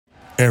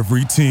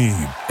Every team,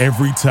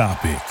 every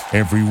topic,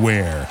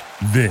 everywhere.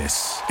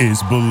 This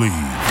is Believe.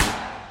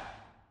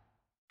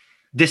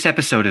 This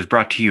episode is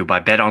brought to you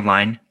by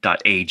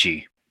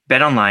BetOnline.ag.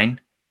 BetOnline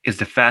is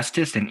the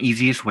fastest and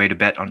easiest way to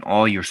bet on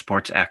all your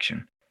sports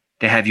action.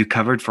 They have you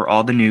covered for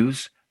all the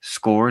news,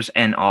 scores,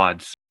 and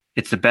odds.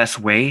 It's the best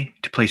way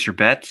to place your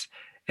bets,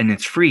 and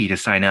it's free to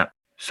sign up.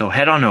 So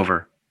head on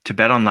over to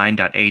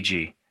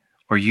BetOnline.ag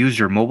or use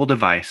your mobile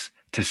device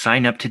to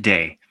sign up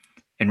today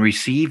and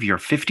receive your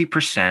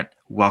 50%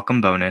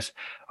 welcome bonus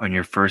on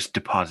your first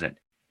deposit.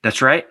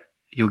 That's right,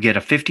 you'll get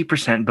a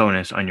 50%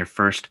 bonus on your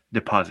first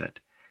deposit.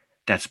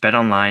 That's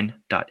betonline.ag.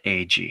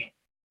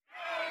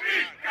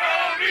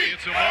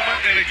 It's a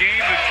moment in a game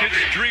that kids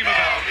dream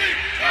about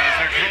as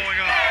they're growing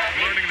up,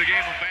 learning the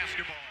game of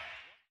basketball.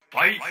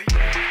 Fight.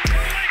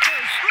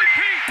 Lakers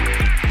repeat.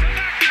 The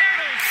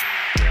Nocturnals.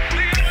 The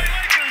LA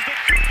Lakers, the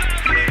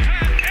 2010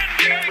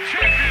 NBA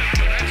champions.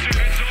 That's it.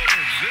 It's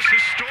over. This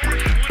historic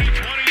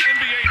 2020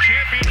 NBA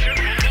championship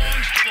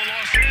belongs to the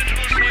Los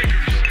Angeles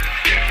Lakers.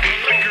 The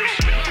Lakers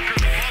conquer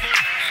the bubble,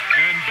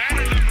 and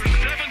banner number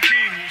 17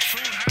 will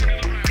soon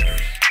hang in the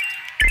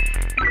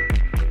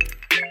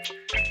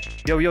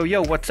rafters.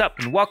 Yo, what's up?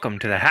 And welcome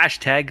to the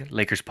Hashtag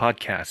Lakers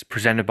podcast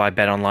presented by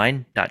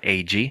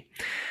betonline.ag.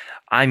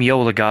 I'm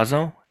Yo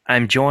Lagazzo.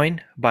 I'm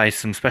joined by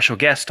some special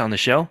guests on the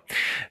show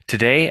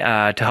today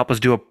to help us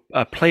do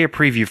a player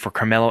preview for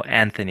Carmelo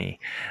Anthony.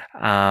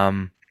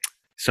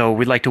 So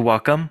we'd like to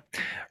welcome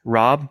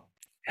Rob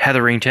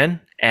Hetherington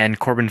and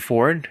Corbin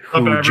Ford,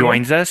 who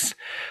joins us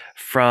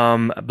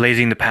from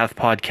Blazing the Path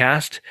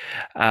podcast,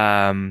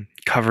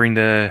 covering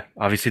the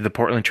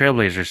Portland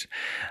Trailblazers.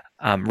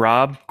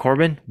 Rob,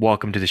 Corbin,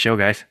 welcome to the show,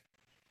 guys.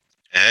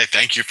 Hey,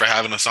 thank you for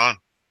having us on.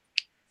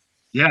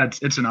 Yeah,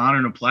 it's an honor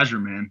and a pleasure,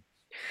 man.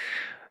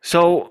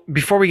 So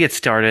before we get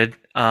started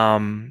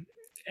and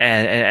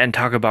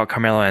talk about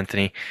Carmelo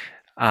Anthony,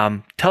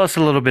 tell us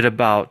a little bit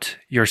about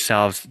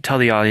yourselves. Tell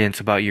the audience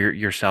about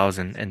yourselves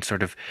and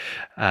sort of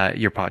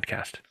your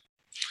podcast.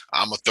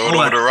 I'm going to throw it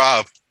over to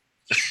Rob.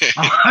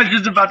 I was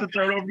just about to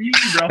throw it over to you,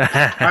 bro.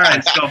 All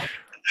right, so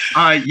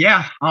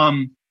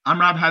I'm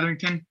Rob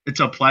Hetherington. It's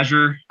a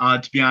pleasure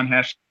to be on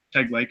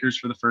Hashtag Lakers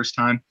for the first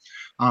time.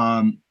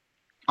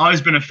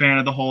 Always been a fan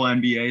of the whole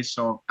NBA,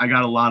 so I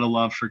got a lot of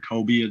love for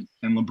Kobe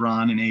and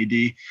LeBron and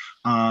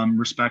AD,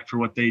 respect for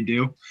what they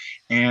do,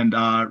 and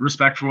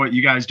respect for what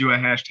you guys do at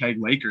Hashtag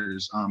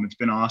Lakers. It's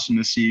been awesome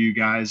to see you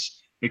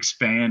guys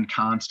expand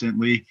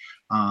constantly.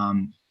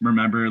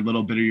 Remember a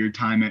little bit of your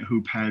time at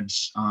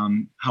Hoopheads,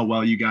 how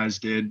well you guys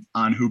did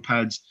on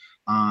Hoopheads,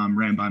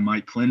 ran by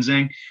Mike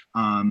Klinzing.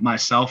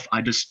 Myself,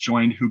 I just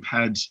joined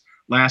Hoopheads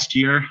last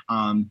year,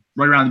 right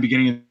around the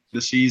beginning of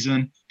the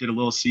season, did a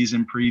little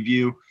season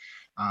preview,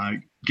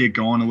 get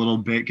going a little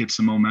bit, get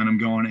some momentum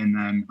going. And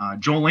then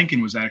Joel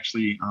Lincoln was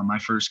actually my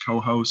first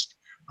co-host.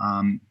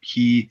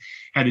 He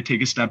had to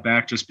take a step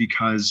back just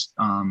because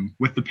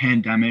with the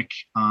pandemic,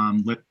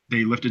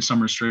 they lifted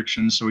some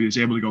restrictions. So he was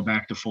able to go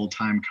back to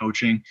full-time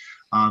coaching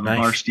the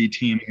varsity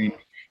team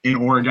in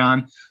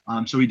Oregon.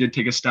 So he did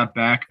take a step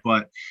back,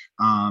 but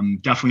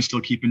definitely still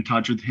keep in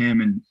touch with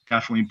him and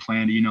definitely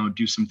plan to,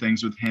 do some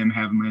things with him,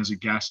 have him as a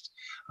guest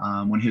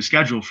when his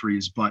schedule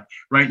frees. But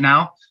right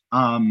now,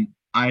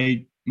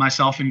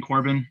 myself and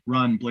Corbin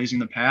run Blazing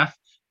the Path.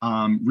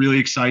 Really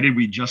excited.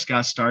 We just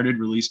got started,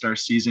 released our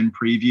season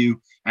preview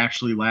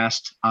actually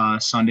last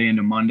Sunday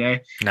into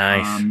Monday.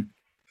 Nice.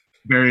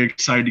 Very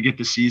excited to get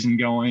the season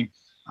going.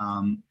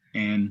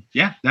 And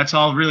yeah, that's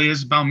all it really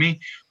is about me.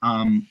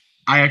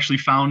 I actually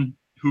found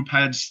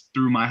Hoopheads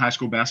through my high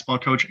school basketball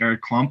coach,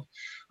 Eric Klump.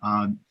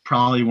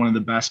 Probably one of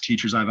the best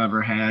teachers I've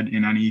ever had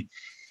in any,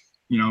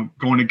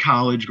 going to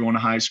college, going to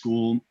high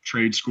school,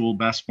 trade school,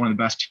 one of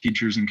the best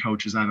teachers and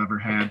coaches I've ever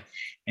had.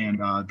 And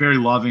very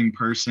loving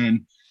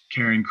person,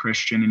 caring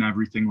Christian and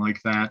everything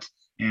like that.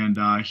 And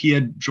he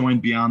had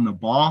joined Beyond the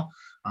Ball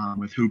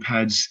with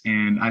Hoopheads,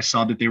 and I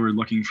saw that they were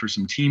looking for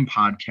some team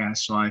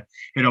podcasts. So I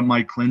hit up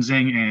Mike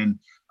Klinzing, and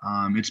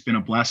it's been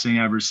a blessing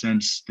ever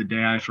since the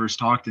day I first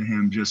talked to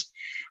him. Just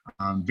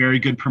very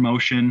good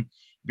promotion,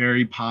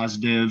 very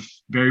positive,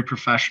 very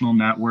professional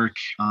network.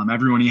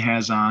 Everyone he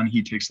has on,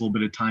 he takes a little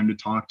bit of time to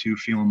talk to,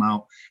 feel them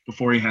out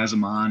before he has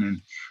them on.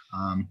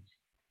 And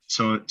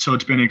so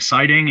it's been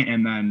exciting.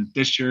 And then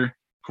this year,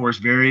 of course,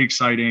 very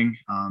exciting.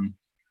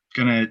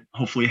 Gonna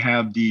hopefully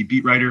have the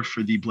beat writer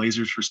for the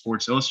Blazers for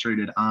Sports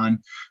Illustrated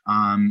on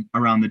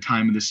around the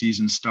time of the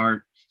season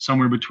start,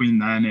 somewhere between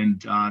then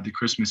and the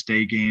Christmas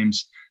Day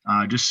games,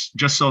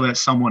 just so that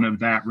someone of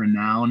that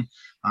renown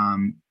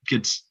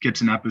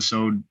gets an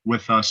episode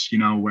with us,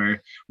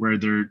 where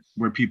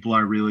people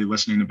are really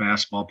listening to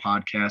basketball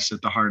podcasts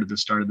at the heart of the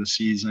start of the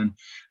season.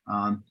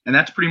 And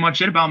that's pretty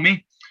much it about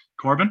me.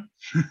 Corbin?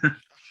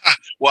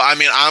 Well, I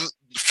mean, I'm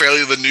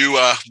fairly the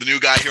new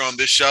guy here on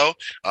this show.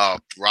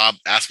 Rob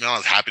asked me, I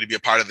was happy to be a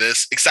part of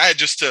this. Excited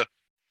just to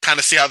kind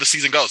of see how the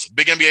season goes.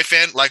 Big NBA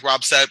fan, like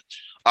Rob said,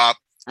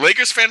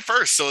 Lakers fan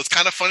first. So it's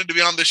kind of funny to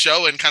be on this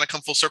show and kind of come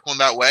full circle in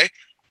that way.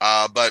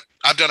 But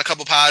I've done a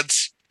couple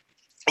pods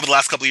over the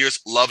last couple of years.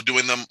 Love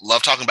doing them.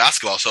 Love talking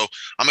basketball. So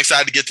I'm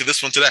excited to get to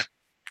this one today.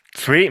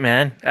 Sweet,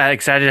 man.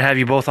 Excited to have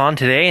you both on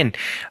today. And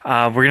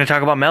we're going to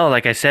talk about Melo,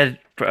 like I said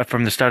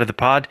from the start of the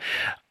pod.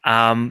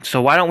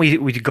 So why don't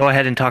we go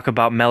ahead and talk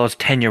about Melo's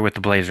tenure with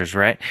the Blazers,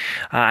 right?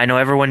 I know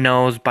everyone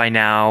knows by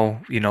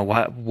now, you know,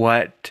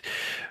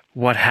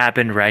 what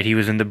happened, right? He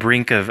was in the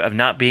brink of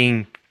not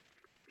being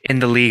in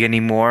the league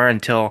anymore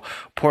until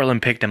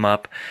Portland picked him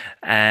up.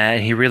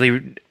 And he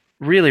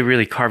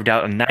really carved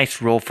out a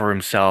nice role for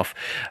himself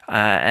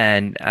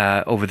and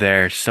over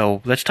there.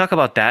 So let's talk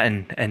about that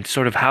and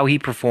sort of how he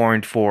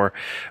performed for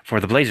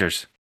the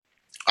Blazers.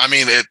 I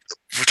mean,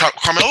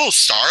 Carmelo's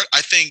start,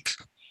 I think,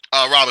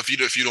 Rob, if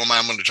you don't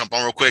mind, I'm going to jump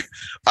on real quick.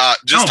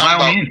 Just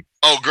talking about.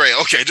 Oh, great.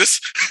 Okay,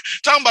 just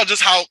talking about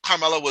just how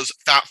Carmelo was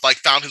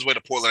found his way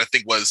to Portland. I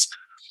think was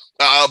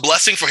a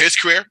blessing for his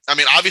career. I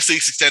mean, obviously,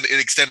 it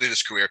extended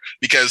his career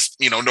because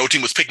no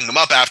team was picking him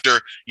up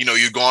after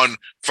you'd gone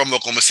from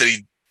Oklahoma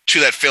City to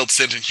that failed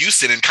stint in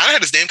Houston, and kind of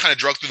had his name kind of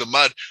dragged through the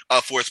mud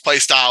for his play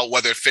style,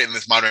 whether it fit in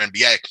this modern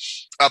NBA.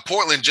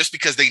 Portland, just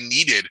because they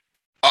needed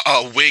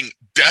a wing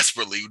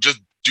desperately, just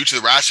due to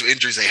the rash of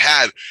injuries they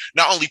had,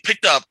 not only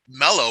picked up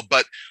Melo,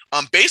 but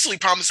basically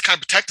promised to kind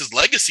of protect his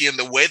legacy in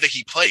the way that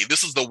he played.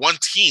 This is the one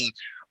team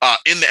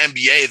in the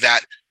NBA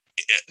that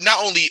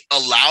not only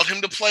allowed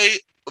him to play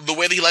the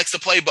way that he likes to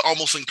play, but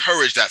almost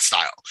encouraged that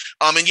style.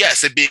 And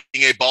yes, it being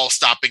a ball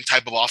stopping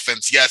type of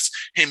offense. Yes,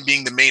 him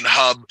being the main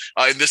hub,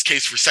 in this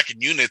case for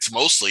second units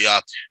mostly.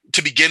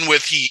 To begin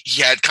with, he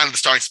had kind of the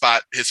starting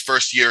spot his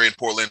first year in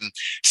Portland.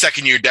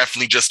 Second year,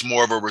 definitely just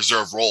more of a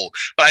reserve role.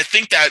 But I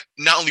think that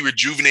not only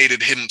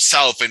rejuvenated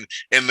himself and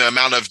in the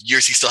amount of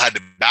years he still had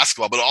to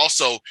basketball, but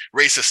also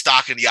raised his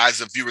stock in the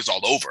eyes of viewers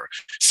all over,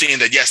 seeing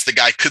that, yes, the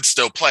guy could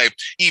still play,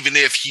 even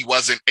if he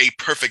wasn't a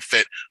perfect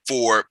fit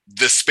for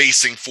the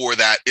spacing for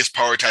that is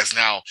prioritized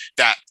now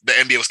that the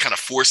NBA was kind of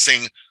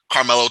forcing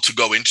Carmelo to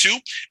go into.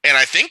 And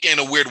I think in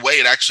a weird way,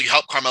 it actually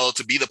helped Carmelo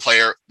to be the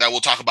player that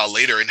we'll talk about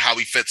later and how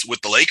he fits with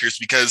the Lakers,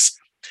 because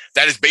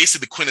that is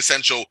basically the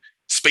quintessential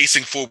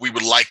spacing four we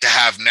would like to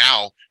have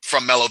now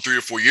from Melo 3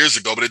 or 4 years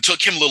ago. But it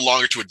took him a little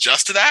longer to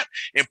adjust to that.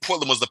 And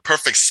Portland was the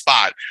perfect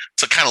spot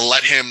to kind of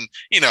let him,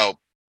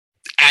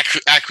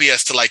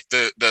 acquiesce to like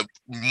the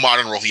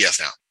modern role he has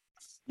now.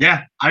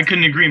 Yeah, I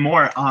couldn't agree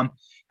more.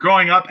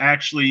 Growing up,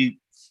 actually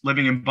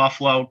living in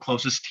Buffalo,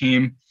 closest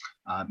team,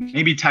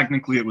 maybe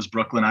technically it was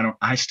Brooklyn.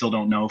 I still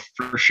don't know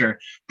for sure,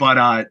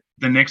 but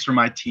the Knicks were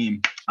my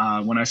team.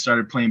 When I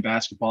started playing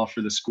basketball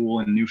for the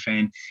school in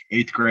Newfane,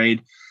 8th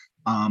grade,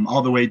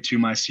 all the way to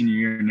my senior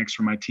year, Knicks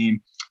were my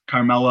team.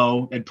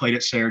 Carmelo had played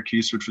at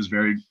Syracuse, which was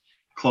very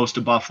close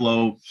to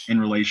Buffalo in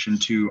relation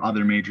to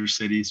other major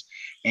cities.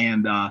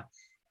 And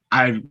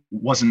I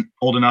wasn't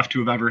old enough to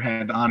have ever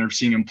had the honor of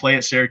seeing him play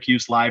at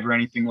Syracuse live or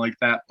anything like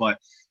that, but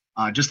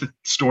just the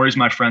stories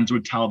my friends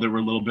would tell that were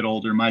a little bit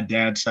older. My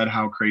dad said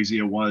how crazy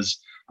it was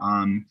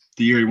the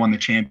year he won the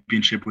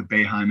championship with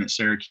Boeheim at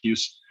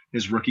Syracuse,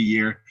 his rookie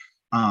year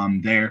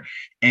there.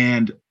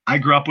 And I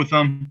grew up with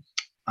him.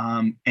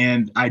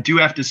 And I do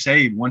have to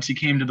say, once he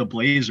came to the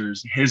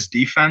Blazers, his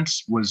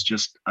defense was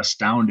just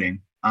astounding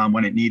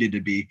when it needed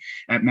to be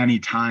at many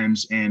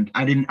times. And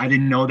I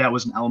didn't know that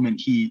was an element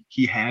he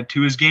had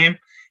to his game.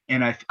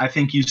 And I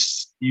think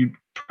you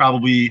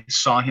probably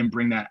saw him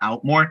bring that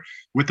out more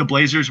with the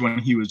Blazers when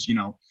he was,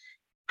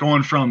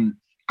 going from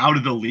out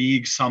of the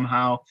league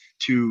somehow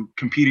to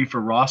competing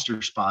for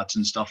roster spots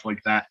and stuff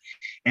like that.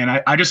 And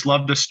I just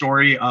love the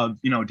story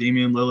of,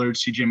 Damian Lillard,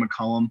 CJ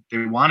McCollum.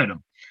 They wanted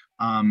him.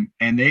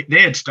 And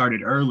they had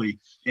started early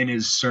in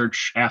his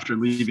search after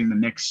leaving the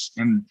Knicks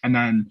and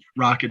then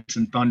Rockets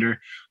and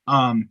Thunder.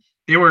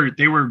 They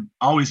were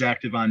always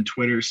active on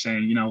Twitter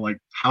saying,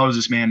 how is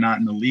this man not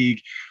in the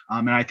league?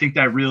 And I think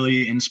that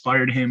really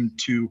inspired him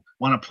to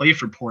want to play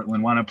for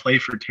Portland, want to play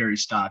for Terry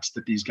Stotts,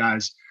 that these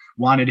guys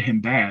wanted him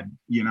bad,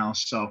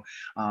 So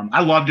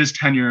I loved his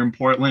tenure in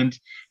Portland.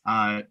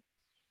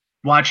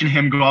 Watching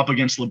him go up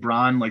against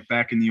LeBron, like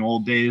back in the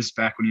old days,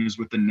 back when he was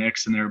with the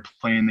Knicks and they were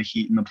playing the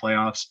Heat in the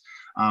playoffs,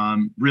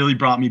 really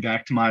brought me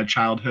back to my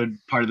childhood.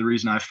 Part of the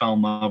reason I fell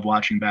in love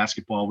watching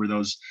basketball were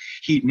those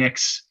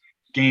Heat-Knicks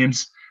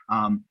games.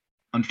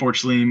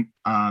 Unfortunately,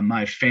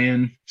 my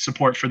fan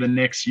support for the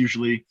Knicks,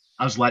 usually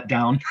I was let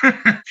down.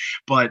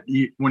 But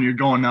when you're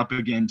going up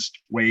against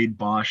Wade,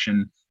 Bosh,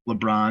 and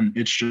LeBron,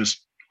 it's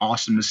just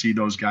awesome to see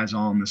those guys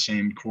all in the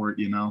same court,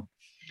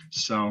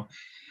 So,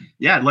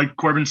 yeah, like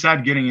Corbin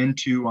said, getting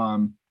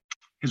into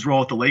his role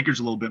with the Lakers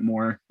a little bit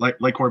more,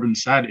 like Corbin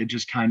said, it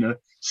just kind of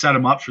set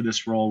him up for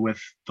this role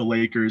with the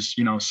Lakers.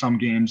 Some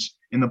games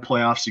in the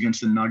playoffs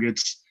against the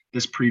Nuggets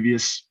this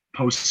previous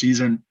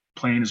postseason,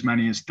 playing as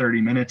many as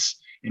 30 minutes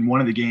in one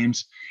of the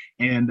games.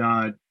 And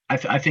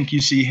I think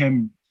you see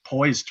him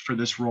poised for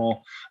this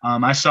role.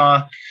 I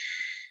saw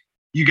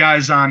you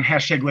guys on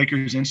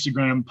 #Lakers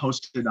Instagram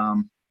posted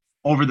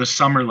over the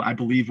summer, I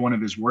believe, one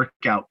of his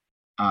workout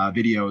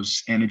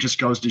videos, and it just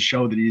goes to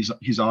show that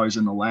he's always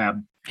in the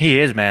lab. He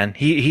is, man.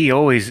 He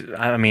always.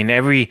 I mean,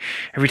 every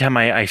time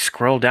I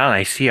scroll down,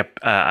 I see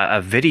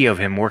a video of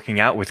him working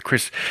out with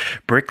Chris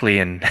Brickley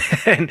and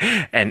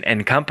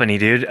and company,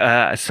 dude.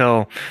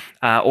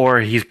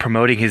 Or he's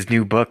promoting his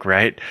new book,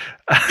 right?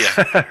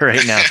 Yeah.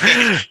 Right now.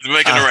 He's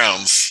making the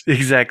rounds.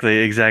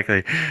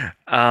 Exactly.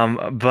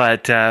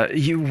 But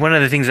one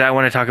of the things that I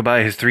want to talk about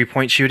is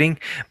 3-point shooting,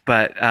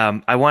 but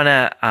I want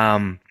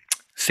to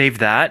save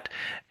that.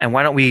 And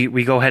why don't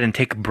we go ahead and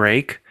take a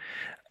break?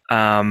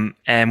 And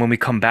when we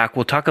come back,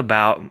 we'll talk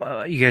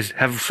about, you guys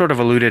have sort of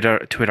alluded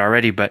to it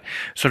already, but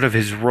sort of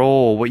his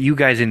role, what you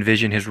guys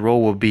envision his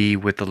role will be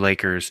with the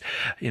Lakers,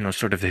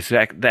 sort of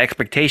the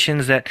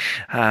expectations that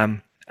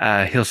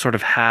he'll sort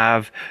of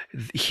have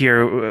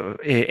here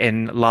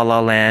in La La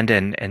Land,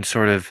 and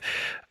sort of,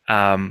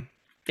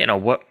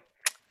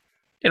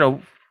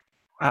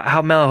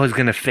 how Melo is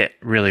going to fit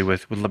really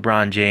with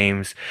LeBron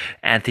James,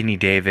 Anthony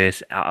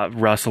Davis,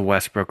 Russell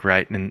Westbrook,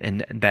 right,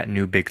 and that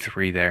new big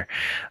three there.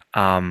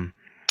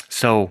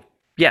 So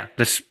yeah,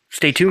 let's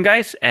stay tuned,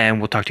 guys, and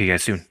we'll talk to you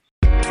guys soon.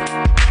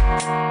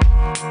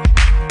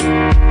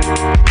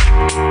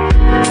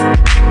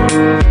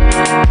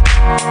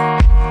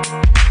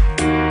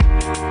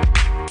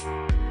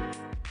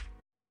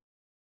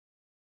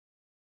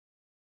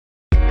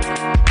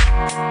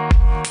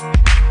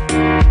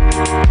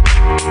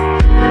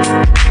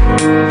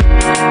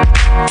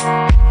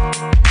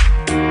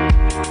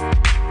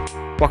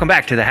 Welcome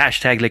back to the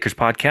 #Lakers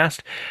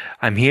podcast.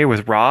 I'm here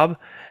with Rob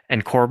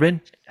and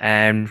Corbin,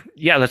 and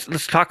yeah,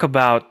 let's talk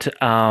about.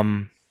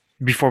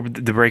 Before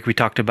the break, we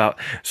talked about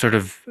sort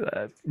of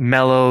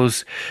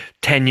Melo's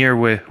tenure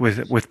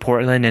with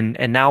Portland,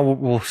 and now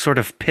we'll sort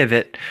of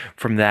pivot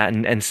from that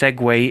and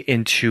segue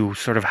into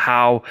sort of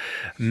how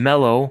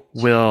Melo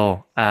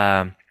will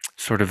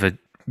sort of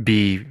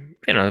be.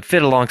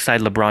 Fit alongside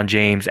LeBron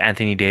James,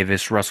 Anthony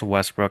Davis, Russell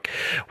Westbrook,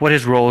 what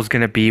his role is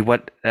going to be,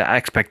 what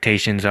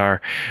expectations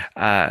are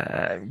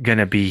going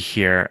to be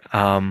here.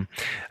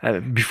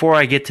 Before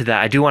I get to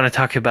that, I do want to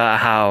talk about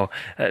how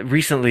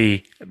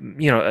recently,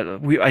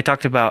 I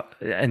talked about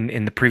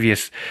in the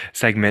previous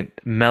segment,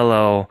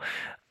 Melo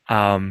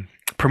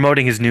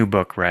promoting his new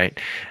book, right?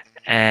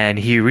 And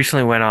he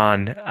recently went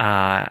on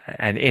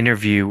an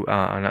interview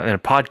on a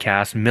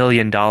podcast, $1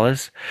 Million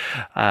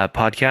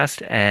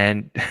podcast,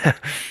 and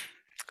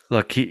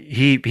look,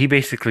 he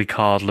basically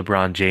called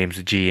LeBron James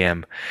a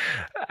GM,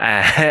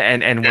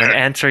 and when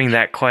answering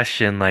that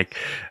question, the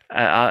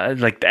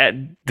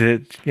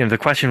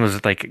question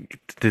was like,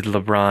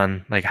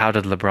 how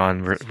did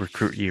LeBron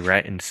recruit you,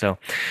 right? And so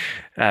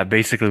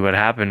basically what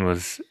happened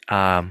was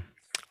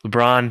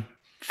LeBron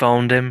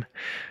phoned him,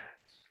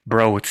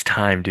 bro, it's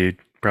time, dude.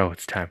 Bro,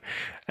 it's time.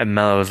 And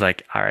Melo was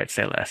like, all right,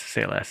 say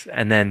less.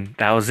 And then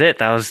that was it.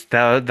 That was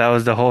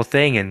the whole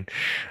thing. And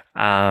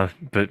but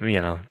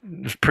it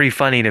was pretty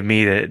funny to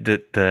me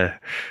that the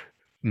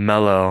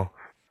Melo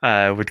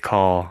would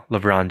call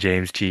LeBron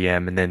James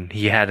GM, and then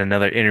he had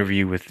another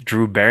interview with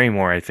Drew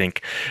Barrymore, I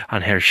think,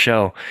 on her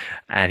show,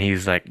 and he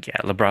was like, "Yeah,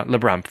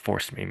 LeBron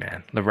forced me,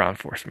 man. LeBron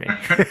forced me."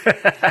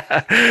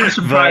 I'm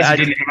surprised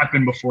it didn't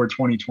happen before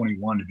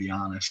 2021, to be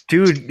honest,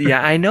 dude.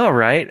 Yeah, I know,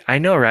 right?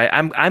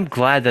 I'm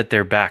glad that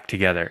they're back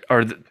together,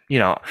 or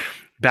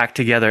back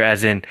together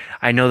as in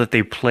I know that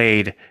they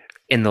played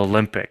in the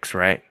Olympics,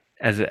 right?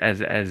 As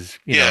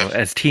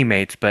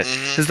teammates, but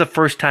this is the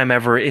first time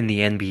ever in the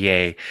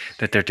NBA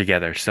that they're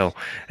together. So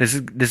this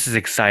is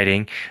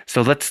exciting.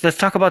 So let's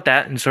talk about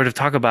that and sort of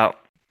talk about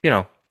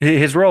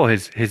his role,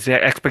 his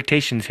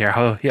expectations here,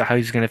 how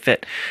he's going to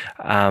fit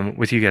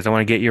with you guys. I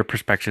want to get your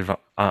perspective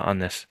on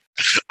this.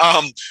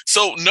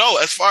 So no,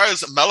 as far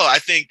as Melo, I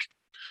think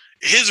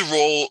his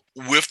role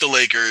with the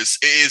Lakers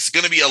is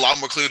going to be a lot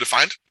more clearly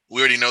defined. We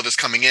already know this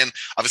coming in.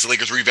 Obviously,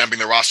 Lakers revamping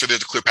the roster.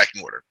 There's a clear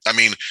pecking order. I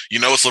mean,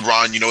 it's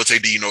LeBron, it's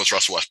AD, it's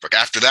Russell Westbrook.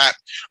 After that,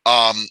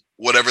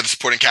 whatever the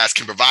supporting cast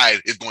can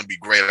provide is going to be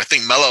great. I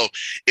think Melo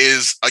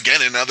is,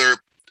 again, another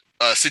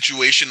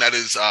situation that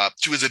is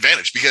to his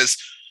advantage because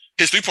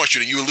his three-point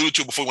shooting, you alluded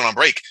to before we went on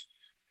break,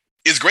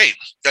 is great.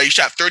 He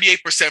shot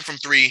 38% from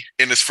three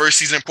in his first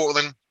season in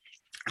Portland.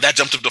 That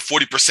jumped up to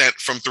 40%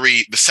 from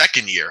three the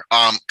second year.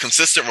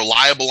 Consistent,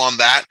 reliable on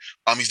that.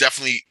 He's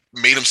definitely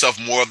made himself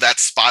more of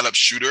that spot-up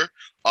shooter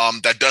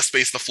that does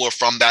space the floor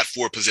from that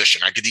forward position.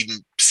 I could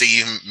even see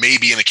him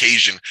maybe an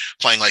occasion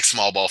playing like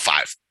small ball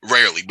five.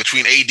 Rarely.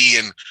 Between AD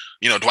and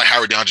Dwight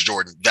Howard, DeAndre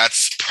Jordan,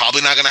 that's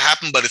probably not going to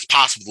happen, but it's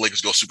possible the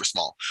Lakers go super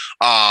small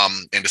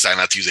and decide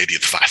not to use AD at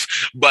the five.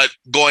 But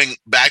going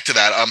back to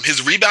that,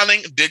 his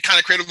rebounding did kind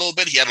of create a little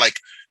bit. He had like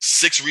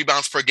 6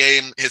 rebounds per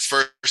game his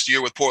first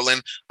year with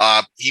Portland.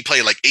 He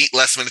played like 8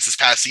 less minutes this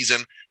past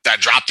season. That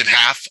dropped in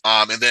half.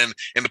 And then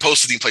in the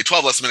postseason, he played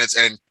 12 less minutes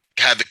and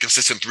had the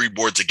consistent 3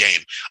 boards a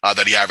game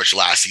that he averaged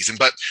last season.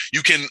 But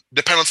you can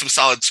depend on some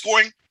solid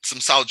scoring,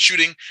 some solid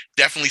shooting,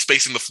 definitely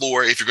spacing the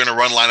floor if you're going to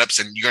run lineups,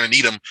 and you're going to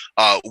need them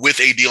with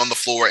AD on the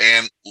floor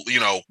and,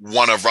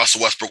 one of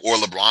Russell Westbrook or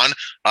LeBron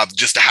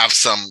just to have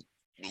some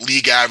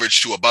league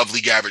average to above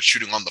league average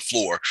shooting on the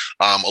floor,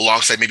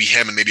 alongside maybe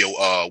him and maybe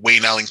a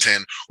Wayne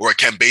Ellington or a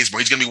Kent Bazemore.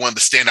 He's going to be one of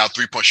the standout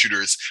 3-point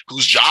shooters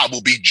whose job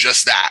will be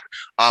just that.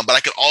 But I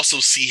could also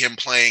see him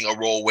playing a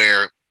role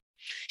where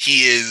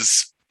he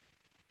is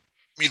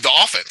the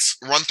offense,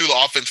 run through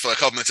the offense for a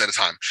couple minutes at a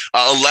time,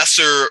 a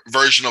lesser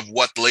version of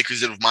what the Lakers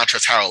did with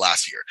Montrezl Harrell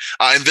last year.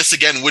 And this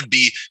again would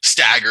be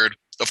staggered,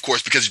 of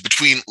course, because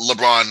between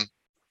LeBron,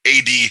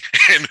 AD,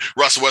 and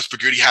Russell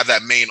Westbrook, you already have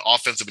that main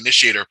offensive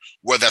initiator,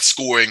 whether that's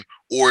scoring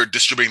or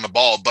distributing the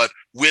ball. But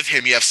with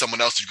him, you have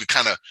someone else who could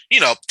kind of,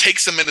 take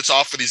some minutes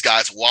off for these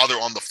guys while they're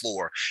on the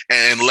floor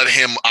and let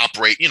him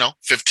operate,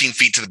 15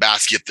 feet to the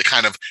basket, the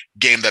kind of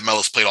game that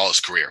Melo's played all his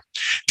career.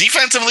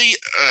 Defensively,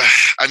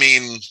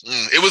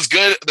 it was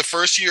good the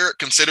first year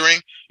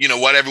considering,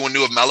 what everyone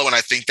knew of Melo. And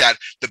I think that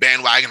the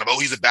bandwagon of,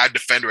 he's a bad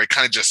defender, it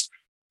kind of just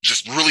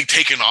really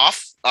taken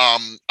off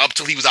up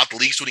till he was out the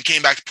league. So when he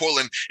came back to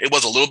Portland, it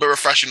was a little bit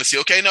refreshing to see,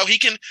 okay, no, he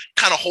can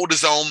kind of hold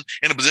his own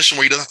in a position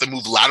where he doesn't have to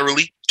move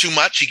laterally too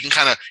much. He can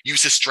kind of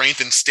use his strength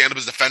and stand up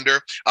as a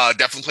defender,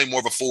 definitely play more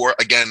of a 4,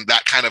 again,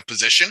 that kind of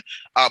position.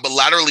 But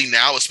laterally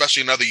now,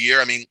 especially another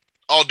year,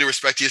 all due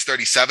respect, he is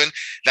 37,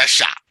 that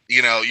shot,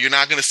 you're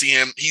not going to see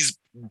him. He's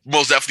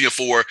most definitely a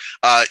 4.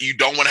 You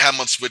don't want to have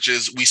him on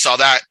switches. We saw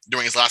that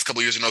during his last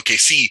couple of years in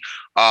OKC,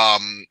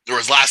 or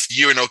his last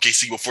year in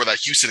OKC before that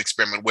Houston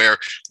experiment, where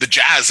the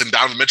Jazz and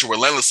Donovan Mitchell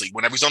relentlessly,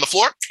 whenever he's on the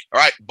floor, all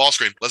right, ball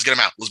screen, let's get him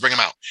out, let's bring him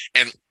out.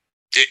 And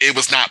it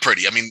was not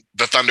pretty.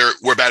 The Thunder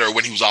were better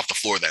when he was off the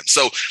floor then.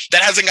 So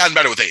that hasn't gotten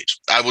better with age.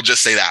 I will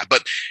just say that.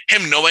 But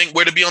him knowing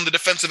where to be on the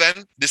defensive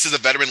end, this is a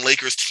veteran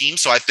Lakers team.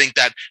 So I think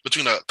that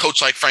between a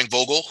coach like Frank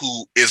Vogel,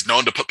 who is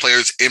known to put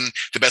players in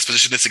the best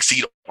position to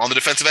succeed on the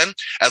defensive end,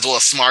 as well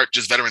as smart,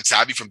 just veteran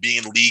savvy from being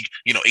in the league,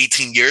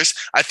 18 years,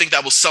 I think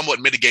that will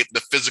somewhat mitigate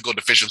the physical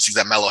deficiencies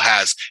that Melo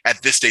has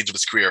at this stage of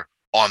his career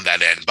on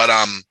that end. But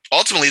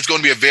ultimately, it's going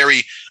to be a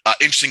very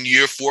interesting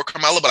year for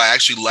Carmelo, but I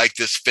actually like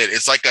this fit.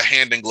 It's like a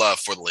hand in glove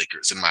for the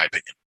Lakers, in my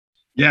opinion.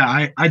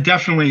 Yeah, I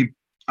definitely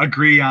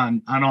agree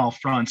on all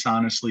fronts,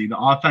 honestly. The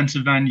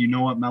offensive end,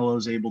 what Melo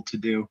is able to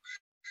do,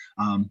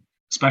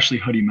 especially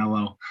Hoodie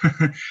Melo.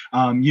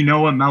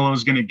 What Melo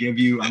is going to give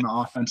you on the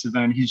offensive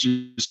end. He's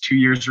just 2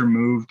 years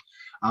removed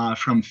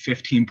from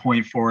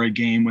 15.4 a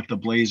game with the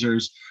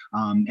Blazers.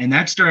 And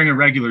that's during a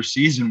regular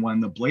season when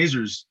the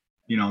Blazers,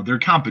 their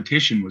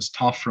competition was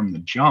tough from the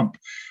jump,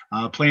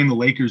 playing the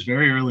Lakers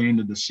very early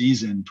into the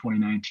season,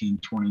 2019,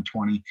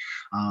 2020,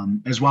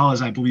 as well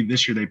as I believe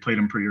this year they played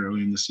him pretty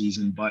early in the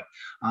season. But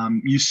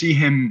you see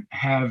him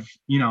have,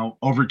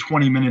 over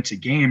 20 minutes a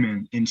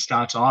game in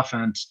Stott's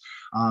offense.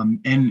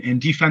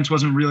 And defense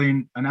wasn't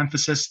really an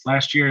emphasis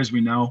last year, as we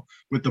know,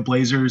 with the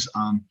Blazers.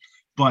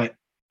 But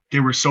they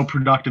were so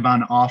productive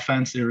on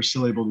offense, they were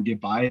still able to get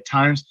by at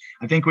times.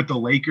 I think with the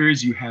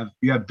Lakers, you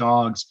have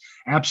dogs,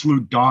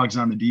 absolute dogs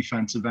on the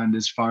defensive end,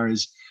 as far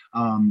as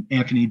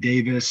Anthony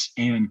Davis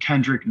and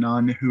Kendrick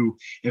Nunn, who,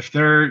 if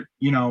they're,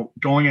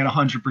 going at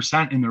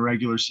 100% in the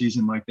regular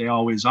season, like they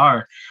always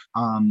are,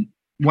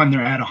 when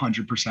they're at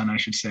 100%, I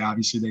should say,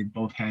 obviously they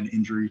both had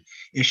injury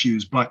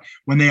issues, but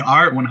when they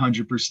are at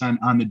 100%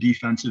 on the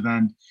defensive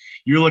end,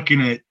 you're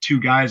looking at 2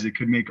 guys that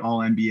could make all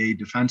NBA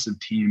defensive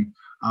team.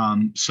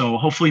 So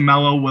hopefully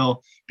Melo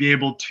will be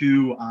able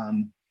to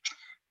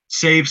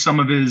save some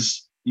of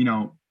his,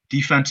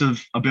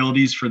 defensive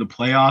abilities for the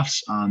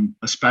playoffs,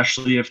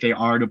 especially if they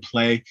are to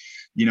play,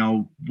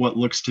 what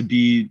looks to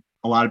be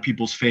a lot of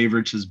people's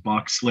favorites is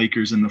Bucks,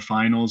 Lakers in the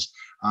finals.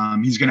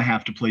 He's going to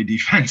have to play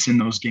defense in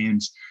those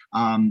games.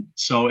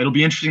 So it'll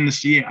be interesting to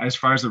see, as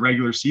far as the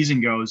regular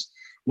season goes,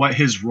 what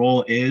his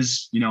role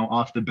is,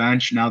 off the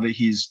bench, now that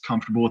he's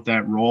comfortable with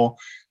that role.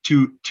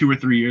 Two or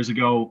 3 years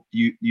ago,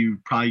 you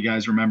probably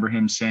guys remember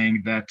him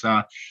saying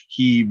that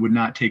he would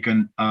not take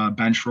a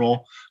bench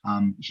role.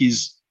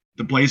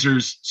 The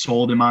Blazers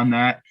sold him on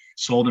that,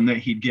 sold him that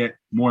he'd get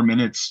more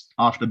minutes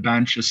off the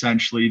bench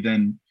essentially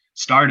than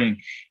starting.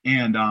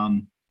 And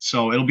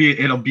so it'll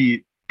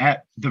be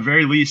at the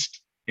very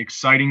least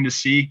exciting to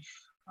see.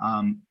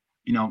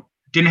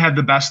 Didn't have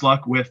the best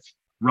luck with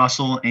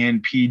Russell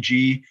and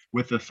PG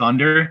with the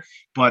Thunder,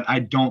 but I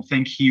don't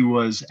think he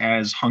was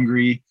as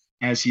hungry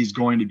as he's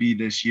going to be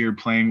this year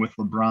playing with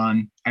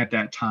LeBron at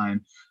that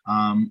time.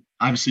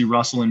 Obviously,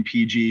 Russell and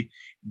PG,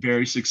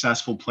 very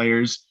successful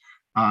players,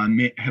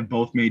 have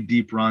both made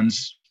deep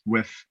runs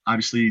with,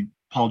 obviously,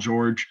 Paul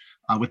George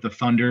with the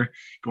Thunder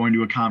going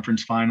to a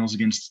conference finals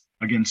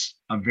against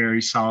a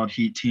very solid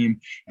Heat team.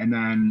 And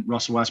then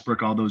Russell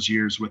Westbrook all those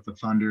years with the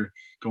Thunder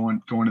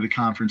going to the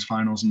conference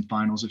finals and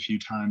finals a few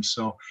times.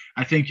 So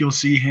I think you'll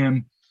see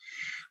him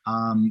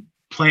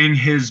playing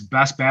his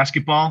best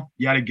basketball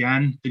yet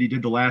again that he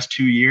did the last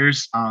 2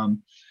 years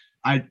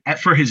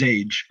for his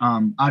age.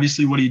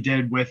 Obviously what he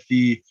did with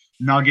the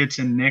Nuggets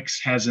and Knicks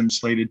has him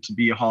slated to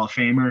be a Hall of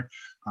Famer.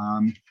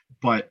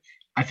 But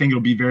I think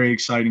it'll be very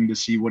exciting to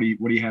see what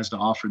he has to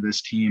offer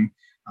this team.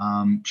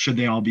 Should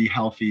they all be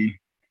healthy,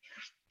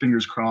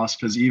 fingers crossed,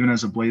 because even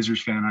as a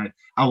Blazers fan,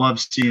 I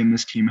love seeing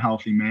this team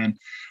healthy, man.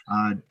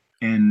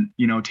 and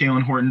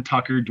Taylor Horton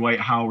Tucker, Dwight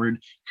Howard,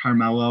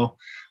 Carmelo,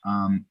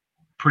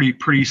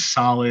 pretty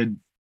solid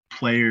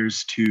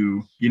players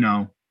to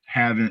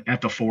have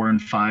at the 4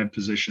 and 5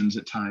 positions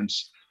at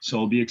times. So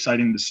it'll be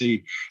exciting to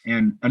see.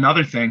 And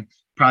another thing,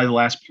 probably the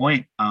last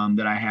point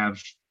that I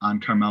have on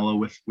Carmelo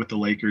with the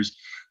Lakers,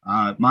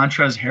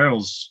 Montrezl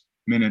Harrell's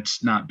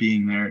minutes not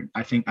being there.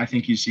 I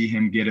think you see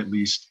him get at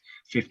least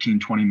 15,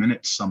 20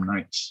 minutes some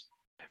nights.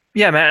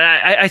 Yeah, man,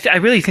 I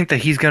really think that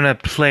he's gonna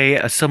play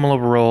a similar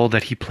role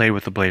that he played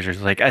with the Blazers.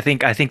 Like I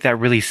think that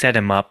really set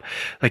him up,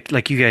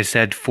 like you guys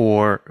said,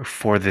 for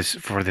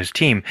this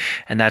team,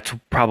 and that's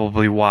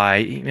probably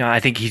why I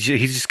think he's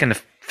just gonna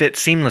fit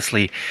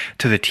seamlessly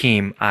to the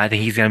team. I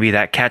think he's gonna be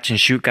that catch and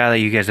shoot guy that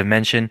you guys have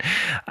mentioned,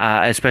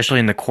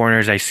 especially in the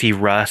corners. I see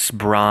Russ,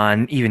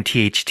 Braun, even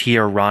THT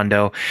or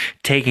Rondo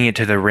taking it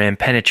to the rim,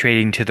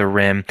 penetrating to the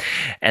rim,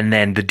 and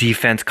then the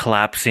defense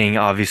collapsing,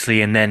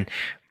 obviously, and then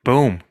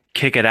boom.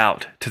 Kick it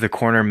out to the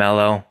corner,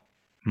 Melo,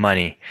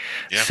 money.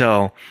 Yeah.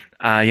 So,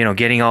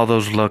 getting all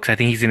those looks, I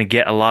think he's going to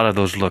get a lot of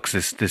those looks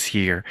this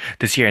year,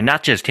 and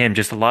not just him,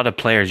 just a lot of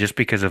players, just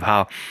because of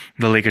how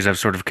the Lakers have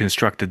sort of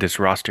constructed this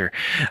roster.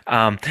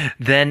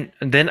 Then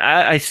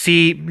I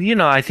see,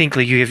 I think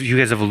like you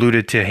guys have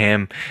alluded to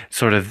him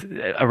sort of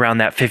around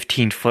that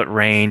 15-foot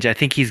range. I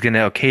think he's going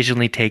to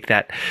occasionally take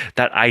that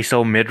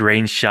ISO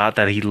mid-range shot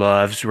that he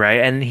loves,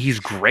 right? And he's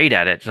great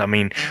at it. I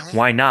mean,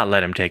 why not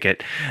let him take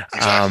it?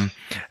 Exactly.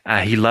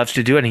 He loves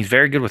to do it, and he's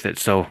very good with it.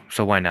 So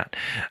why not?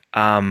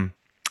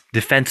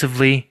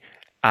 Defensively,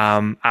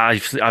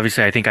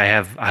 obviously, I think I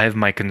have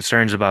my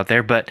concerns about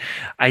there, but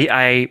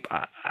I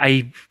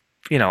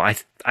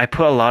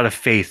put a lot of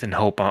faith and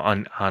hope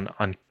on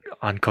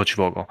Coach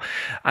Vogel.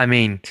 I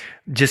mean,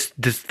 just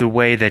the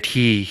way that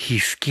he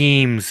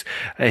schemes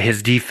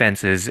his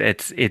defenses,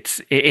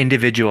 it's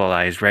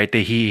individualized, right? That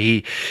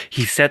he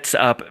sets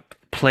up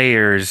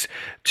players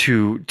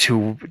to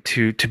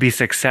be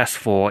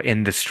successful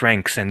in the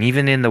strengths and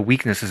even in the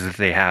weaknesses that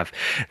they have.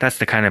 That's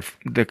the kind of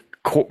the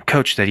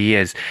coach that he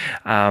is,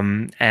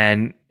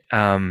 and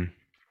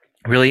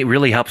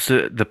really helps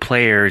the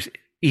players,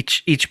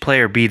 each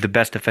player be the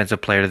best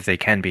defensive player that they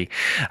can be.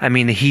 I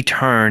mean, he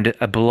turned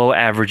a below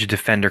average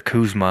defender,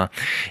 Kuzma,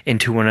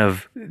 into one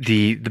of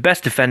the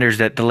best defenders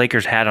that the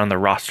Lakers had on the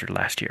roster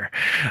last year,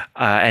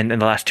 and in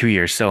the last 2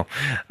 years. So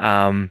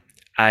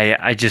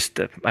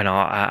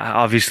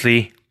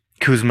obviously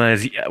Kuzma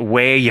is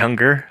way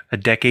younger, a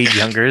decade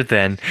younger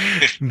than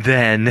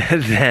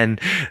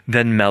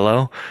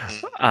Melo,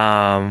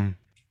 and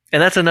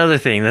that's another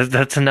thing.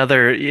 That's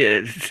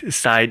another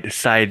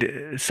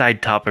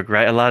side topic,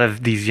 right? A lot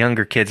of these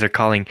younger kids are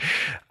calling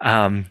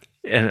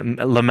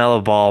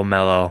LaMelo Ball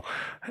Melo,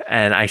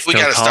 and I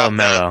still call him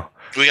Melo.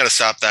 We got to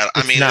stop that.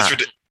 I mean,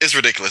 it's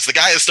ridiculous. The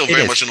guy is still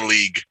very much in the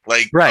league.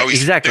 Like, right? Are we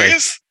exactly.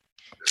 Serious?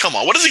 Come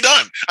on, what has he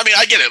done? I mean,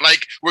 I get it.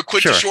 Like, we're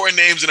quick to shorten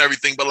names and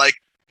everything, but like,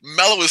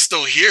 Melo is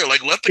still here.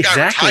 Like, let the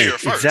guy retire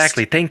first.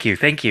 Exactly. Thank you.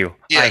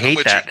 Yeah, I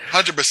hate that.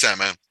 100%,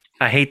 man.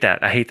 I hate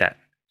that.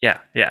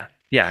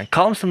 Yeah.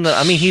 Call him some.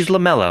 I mean, he's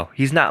LaMelo.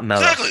 He's not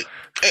Melo. Exactly.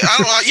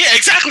 Yeah,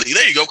 exactly.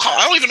 There you go.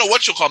 I don't even know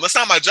what you'll call him. That's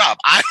not my job.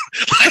 I'm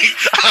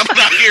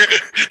not here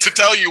to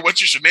tell you what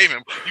you should name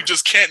him. You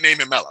just can't name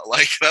him Melo.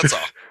 Like, that's all.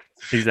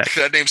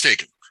 Exactly. That name's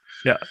taken.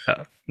 Yeah.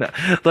 No.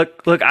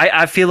 Look.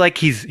 I feel like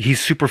he's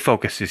super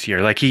focused this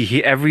year. Like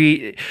he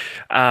every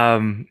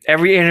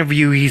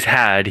interview he's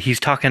had, he's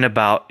talking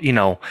about,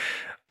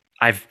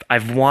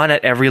 I've won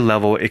at every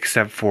level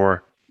except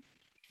for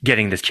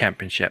getting this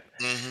championship.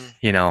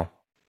 Mm-hmm.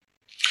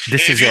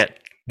 This is it.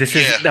 This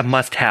is a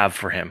must-have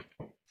for him.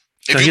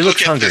 So if he you looks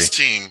look at hungry. this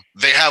team,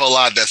 they have a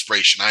lot of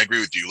desperation. I agree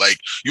with you. Like,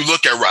 you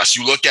look at Russ,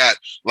 you look at,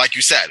 like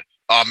you said,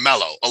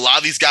 Melo. A lot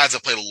of these guys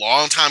have played a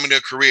long time in their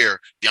career.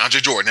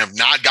 DeAndre Jordan have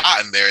not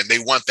gotten there, and they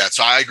want that.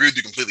 So I agree with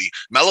you completely.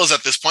 Melo's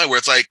at this point where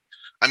it's like,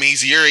 I mean,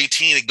 he's year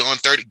 18, going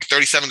 30,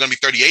 37, going to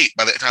be 38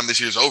 by the time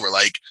this year's over.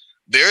 Like,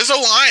 there's a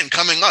line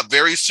coming up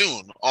very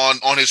soon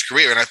on his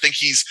career, and I think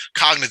he's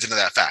cognizant of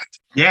that fact.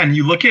 Yeah, and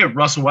you look at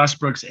Russell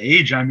Westbrook's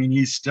age. I mean,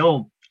 he's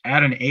still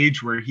at an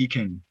age where he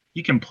can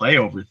play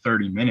over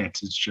 30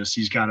 minutes. It's just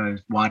he's got to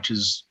watch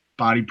his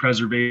body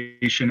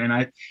preservation. And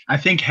I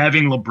think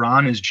having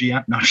LeBron as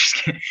GM, no, just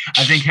kidding.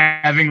 I think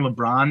having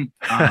LeBron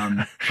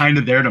kind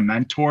of there to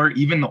mentor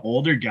even the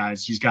older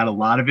guys. He's got a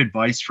lot of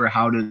advice for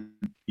how to,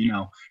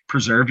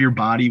 preserve your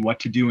body, what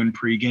to do in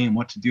pregame,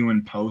 what to do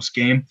in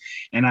postgame.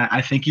 And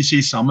I think you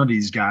see some of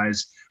these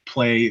guys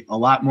play a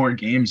lot more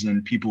games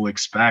than people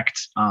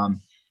expect.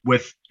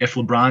 If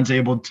LeBron's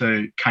able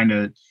to kind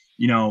of,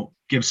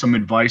 give some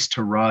advice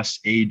to Russ,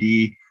 AD,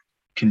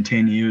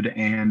 continued,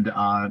 and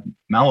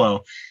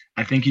Melo,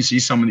 I think you see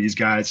some of these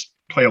guys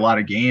play a lot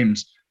of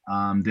games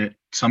that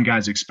some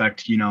guys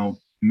expect,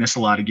 miss a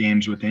lot of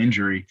games with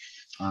injury.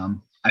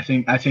 I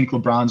think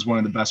LeBron's one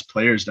of the best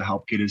players to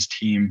help get his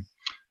team,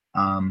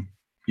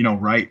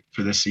 right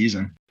for this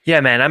season. Yeah,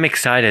 man, I'm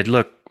excited.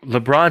 Look,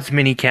 LeBron's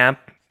mini camp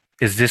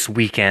is this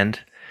weekend.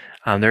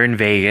 They're in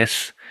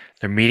Vegas.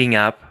 They're meeting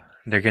up.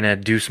 They're going to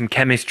do some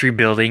chemistry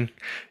building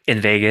in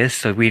Vegas,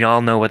 so we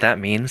all know what that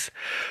means.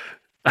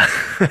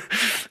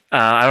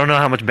 I don't know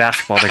how much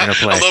basketball they're going to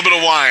A play. little bit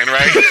of wine,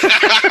 right?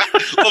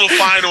 A little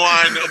fine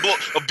wine,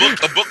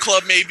 a book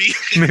club maybe.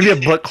 Maybe a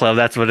book club.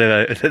 That's what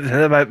it is.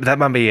 That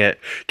might be it.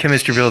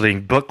 Chemistry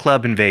building, book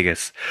club in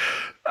Vegas.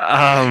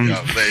 There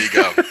you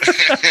go.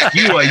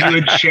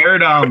 You had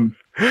shared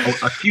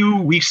a few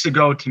weeks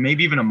ago to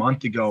maybe even a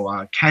month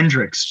ago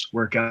Kendrick's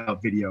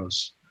workout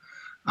videos,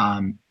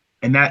 and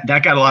that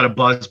got a lot of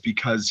buzz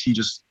because he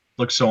just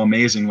looked so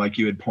amazing, like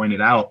you had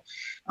pointed out.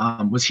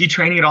 Was he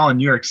training at all in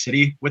New York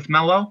City with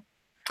Melo?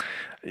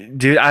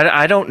 Dude,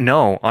 I don't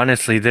know.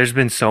 Honestly, there's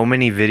been so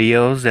many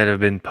videos that have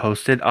been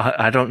posted.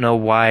 I don't know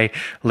why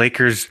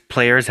Lakers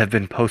players have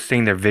been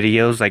posting their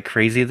videos like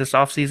crazy this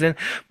offseason,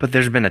 but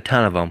there's been a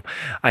ton of them.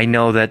 I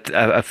know that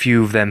a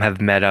few of them have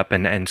met up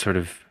and sort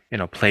of,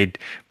 played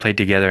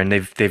together, and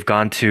they've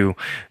gone to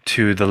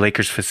the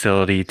Lakers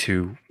facility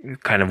to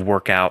kind of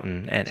work out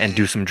and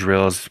do some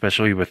drills,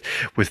 especially with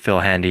Phil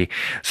Handy.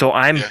 So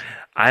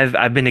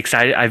I've been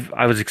excited.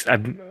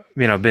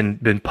 I've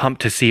been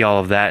pumped to see all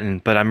of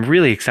that, but I'm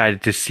really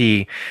excited to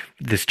see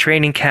this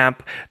training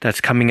camp that's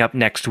coming up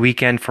next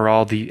weekend for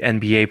all the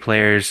NBA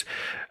players,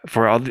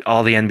 for all the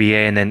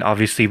NBA, and then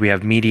obviously we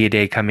have Media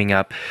Day coming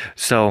up.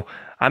 So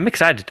I'm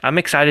excited. I'm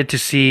excited to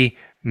see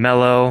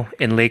Melo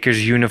in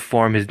Lakers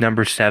uniform, his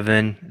number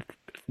 7,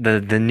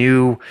 the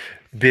new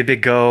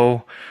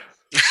Bibigo,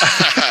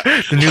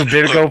 the new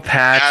Bibigo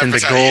patch, and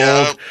the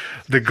gold.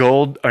 The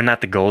gold, or not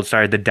the gold,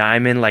 sorry, the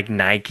diamond like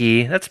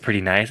Nike. That's pretty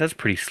nice. That's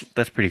pretty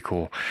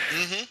cool.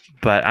 Mm-hmm.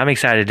 But I'm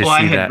excited to see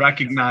that. Well, I had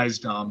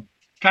recognized,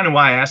 kind of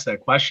why I asked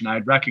that question. I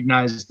had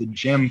recognized the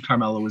gym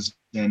Carmelo was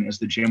in as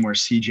the gym where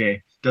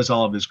CJ does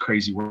all of his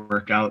crazy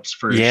workouts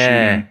for shooting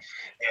and,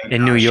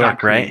 in New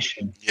York, right?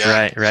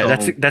 Yeah.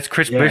 Right. So, that's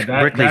Chris Brickley's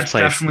place. That's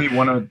definitely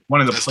one of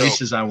the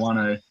places I want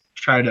to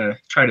try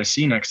to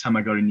see next time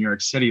I go to New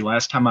York City.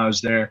 Last time I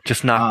was there,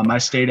 just knock. I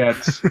stayed at.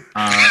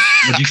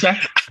 What'd you say?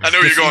 I know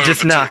where you're going.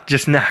 Just knock.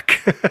 Just knock.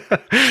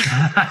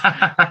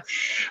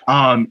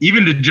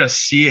 Even to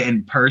just see it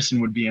in person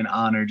would be an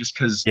honor, just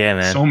because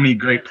so many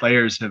great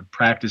players have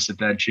practiced at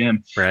that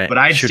gym. Right. But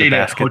I stayed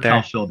at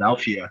Hotel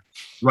Philadelphia,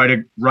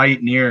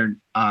 right near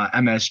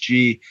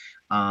MSG.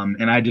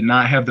 And I did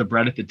not have the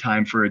bread at the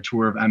time for a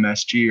tour of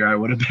MSG, or I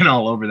would have been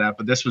all over that.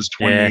 But this was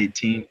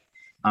 2018.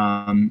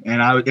 And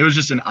it was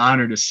just an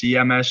honor to see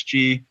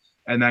MSG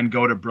and then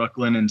go to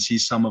Brooklyn and see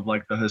some of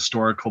like the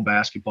historical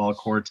basketball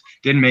courts.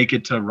 Didn't make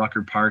it to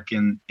Rucker Park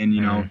in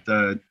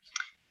the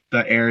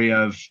area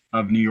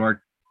of New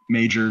York,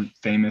 major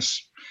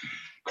famous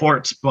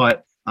courts,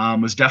 but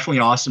was definitely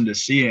awesome to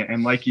see it.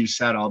 And like you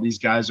said, all these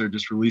guys are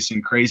just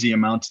releasing crazy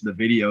amounts of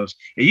the videos.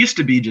 It used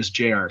to be just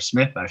J.R.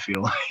 Smith, I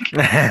feel like.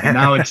 And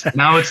now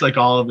it's like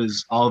all of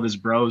his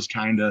bros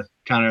kind of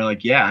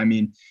like, I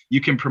mean,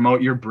 you can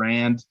promote your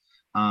brand.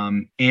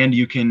 And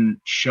you can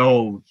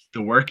show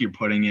the work you're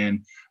putting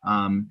in.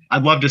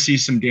 I'd love to see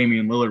some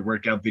Damian Lillard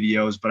workout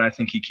videos, but I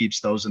think he keeps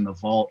those in the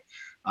vault.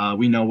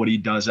 We know what he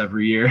does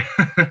every year.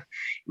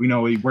 We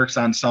know he works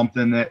on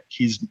something that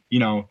he's,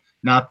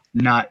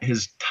 not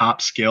his top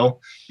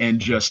skill, and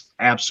just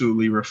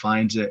absolutely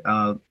refines it.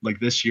 Like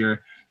this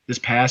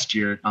past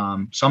year,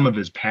 some of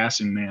his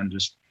passing, man,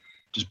 just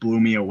blew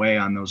me away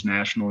on those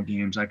national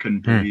games. I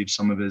couldn't believe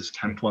some of his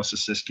 10+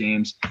 assist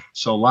games.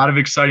 So a lot of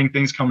exciting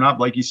things coming up.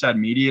 Like you said,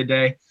 Media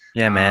Day.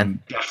 Yeah,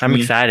 man. I'm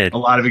excited. A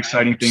lot of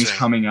exciting things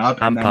coming up.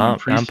 I'm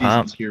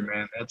pumped. Here,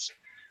 man.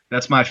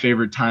 That's my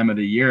favorite time of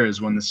the year, is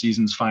when the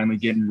season's finally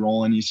getting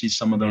rolling. You see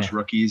some of those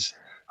rookies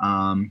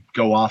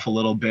go off a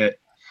little bit.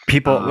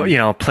 People,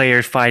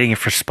 players fighting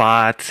for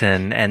spots,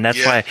 and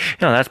that's why,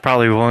 that's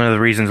probably one of the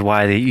reasons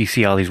why you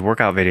see all these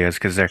workout videos,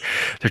 because they're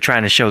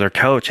trying to show their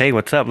coach, hey,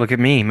 what's up? Look at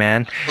me,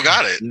 man. Who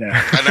got it?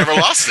 Yeah. I never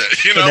lost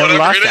it. Never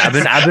lost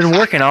it. I've been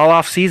working all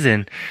off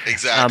season.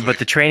 Exactly. But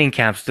the training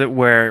camps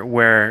where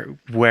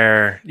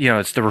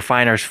it's the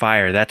refiner's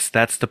fire. That's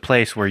the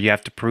place where you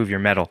have to prove your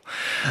mettle.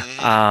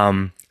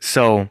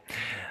 Mm-hmm.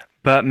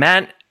 But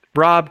Matt,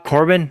 Rob,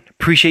 Corbin,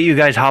 appreciate you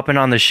guys hopping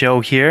on the show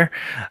here.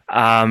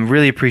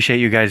 Really appreciate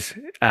you guys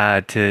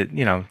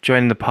to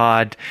joining the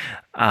pod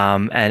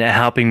and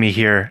helping me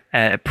here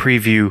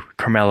preview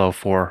Carmelo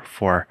for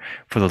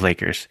the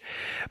Lakers.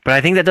 But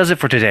I think that does it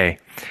for today.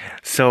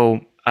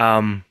 So,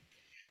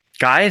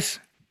 guys,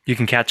 you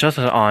can catch us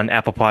on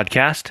Apple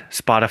Podcast,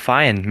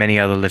 Spotify, and many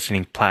other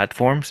listening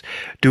platforms.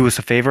 Do us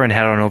a favor and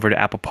head on over to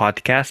Apple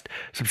Podcast,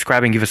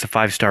 subscribe, and give us a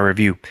 5-star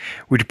review.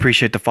 We'd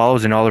appreciate the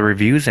follows and all the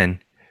reviews, and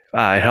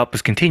it helps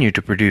us continue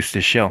to produce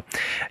this show.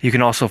 You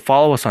can also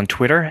follow us on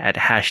Twitter at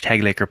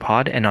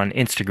 #LakerPod and on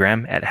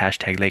Instagram at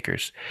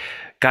 #Lakers.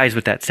 Guys,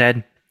 with that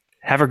said,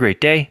 have a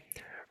great day,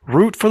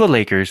 root for the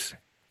Lakers,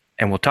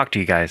 and we'll talk to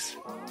you guys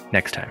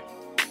next time.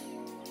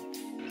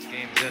 This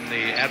game's in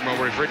the Admiral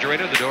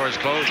refrigerator. The door is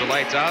closed, the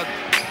light's out.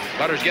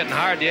 Butter's getting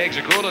hard, the eggs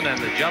are cooling, and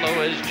the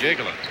Jell-O is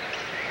jiggling.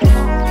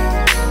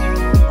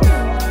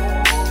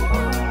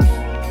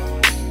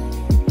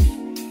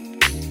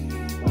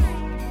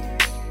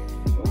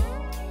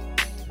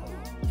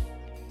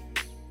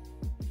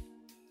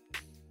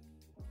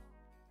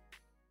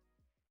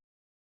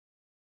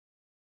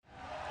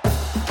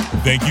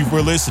 Thank you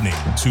for listening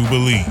to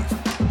Believe.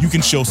 You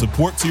can show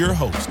support to your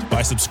host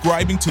by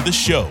subscribing to the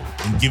show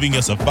and giving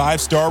us a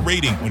 5-star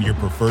rating on your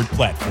preferred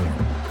platform.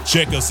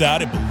 Check us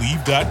out at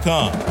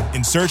Believe.com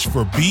and search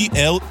for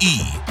BLEAV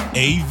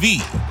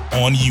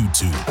on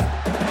YouTube.